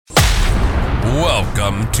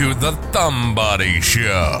Welcome to the Thumb Body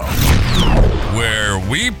Show, where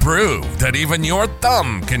we prove that even your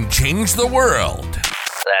thumb can change the world.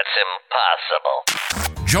 That's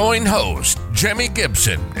impossible. Join host Jimmy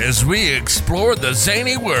Gibson as we explore the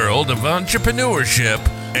zany world of entrepreneurship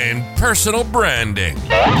and personal branding.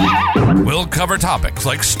 We'll cover topics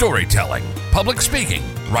like storytelling, public speaking,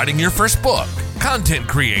 writing your first book, content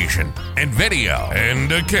creation, and video. And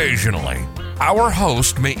occasionally, our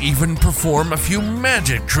host may even perform a few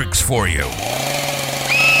magic tricks for you.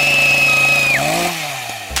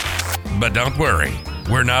 But don't worry,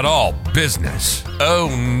 we're not all business. Oh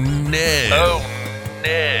no. Oh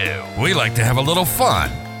no. We like to have a little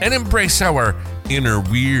fun and embrace our inner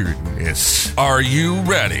weirdness. Are you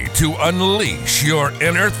ready to unleash your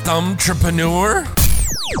inner thumbtrepreneur?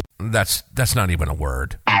 That's not even a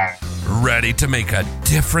word. Ready to make a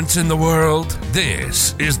difference in the world?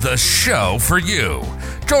 This is the show for you.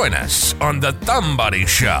 Join us on the Thumb Body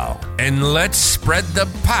Show and let's spread the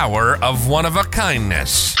power of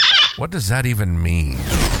one-of-a-kindness. What does that even mean?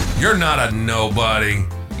 You're not a nobody.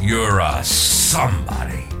 You're a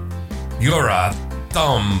somebody. You're a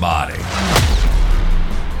thumb body.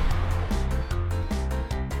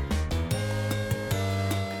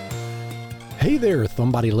 Hey there,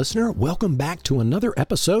 Thumbody listener. Welcome back to another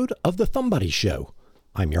episode of the Thumbody Show.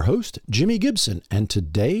 I'm your host, Jimmy Gibson, and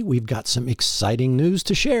today we've got some exciting news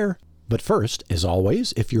to share. But first, as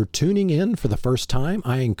always, if you're tuning in for the first time,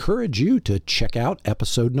 I encourage you to check out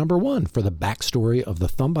episode number 1 for the backstory of the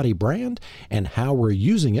Thumbody brand and how we're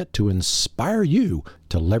using it to inspire you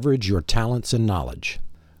to leverage your talents and knowledge.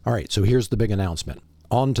 All right, so here's the big announcement.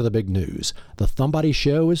 On to the big news. The Thumbody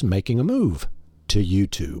Show is making a move to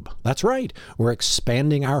YouTube. That's right. We're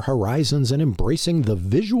expanding our horizons and embracing the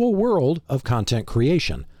visual world of content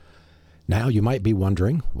creation. Now you might be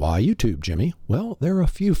wondering, why YouTube, Jimmy? Well, there are a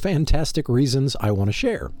few fantastic reasons I want to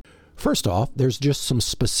share. First off, there's just some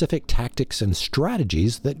specific tactics and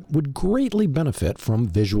strategies that would greatly benefit from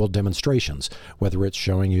visual demonstrations, whether it's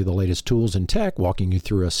showing you the latest tools in tech, walking you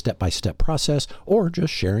through a step-by-step process, or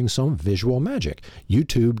just sharing some visual magic.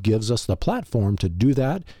 YouTube gives us the platform to do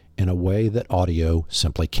that in a way that audio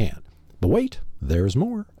simply can't. But wait, there's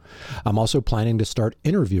more. I'm also planning to start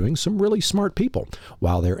interviewing some really smart people.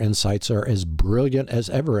 While their insights are as brilliant as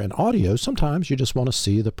ever in audio, sometimes you just want to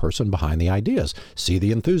see the person behind the ideas, see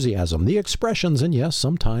the enthusiasm, the expressions, and yes,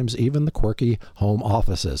 sometimes even the quirky home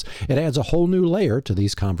offices. It adds a whole new layer to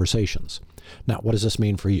these conversations. Now, what does this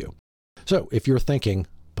mean for you? So if you're thinking,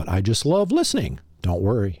 but I just love listening, don't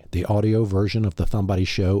worry, the audio version of the Thumbody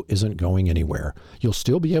Show isn't going anywhere. You'll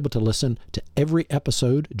still be able to listen to every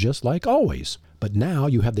episode just like always. But now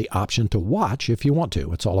you have the option to watch if you want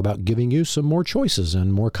to. It's all about giving you some more choices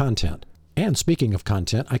and more content. And speaking of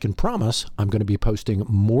content, I can promise I'm going to be posting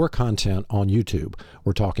more content on YouTube.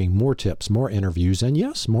 We're talking more tips, more interviews, and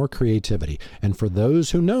yes, more creativity. And for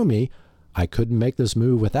those who know me, I couldn't make this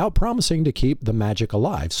move without promising to keep the magic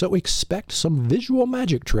alive. So expect some visual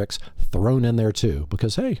magic tricks thrown in there too,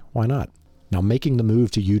 because hey, why not? Now, making the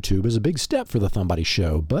move to YouTube is a big step for the Thumbody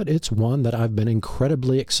Show, but it's one that I've been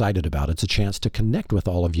incredibly excited about. It's a chance to connect with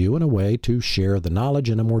all of you in a way to share the knowledge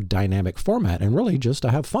in a more dynamic format and really just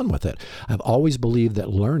to have fun with it. I've always believed that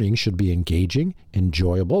learning should be engaging,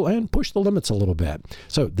 enjoyable, and push the limits a little bit.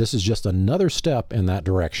 So this is just another step in that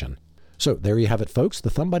direction. So there you have it, folks.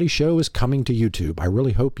 The Thumbody Show is coming to YouTube. I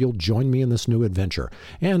really hope you'll join me in this new adventure.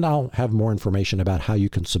 And I'll have more information about how you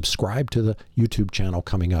can subscribe to the YouTube channel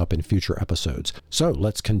coming up in future episodes. So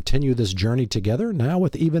let's continue this journey together now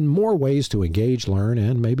with even more ways to engage, learn,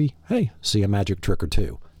 and maybe, hey, see a magic trick or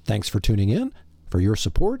two. Thanks for tuning in, for your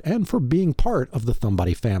support, and for being part of the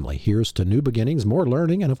Thumbody family. Here's to new beginnings, more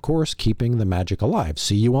learning, and of course, keeping the magic alive.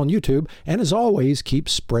 See you on YouTube. And as always, keep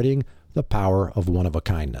spreading the power of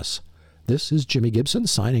one-of-a-kindness. This is Jimmy Gibson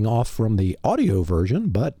signing off from the audio version,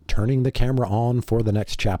 but turning the camera on for the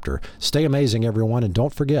next chapter. Stay amazing, everyone, and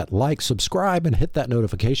don't forget, like, subscribe, and hit that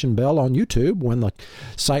notification bell on YouTube when the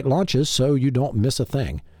site launches so you don't miss a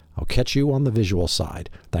thing. I'll catch you on the visual side.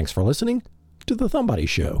 Thanks for listening to The Thumbody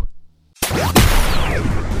Show.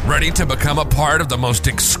 Ready to become a part of the most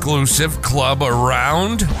exclusive club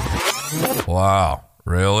around? Wow,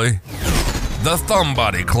 really? The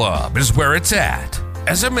Thumbody Club is where it's at.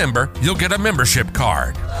 As a member, you'll get a membership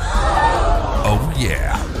card. Oh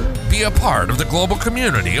yeah. Be a part of the global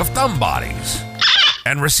community of thumb bodies.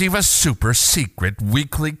 And receive a super secret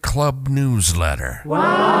weekly club newsletter.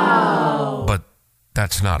 Wow. But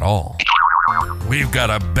that's not all. We've got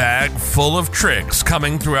a bag full of tricks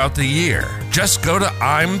coming throughout the year. Just go to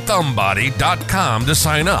imthumbody.com to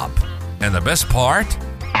sign up. And the best part?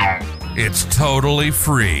 It's totally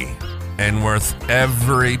free. and worth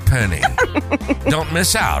every penny. Don't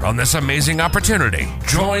miss out on this amazing opportunity.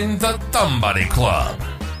 Join the Thumb Buddy Club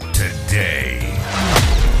today.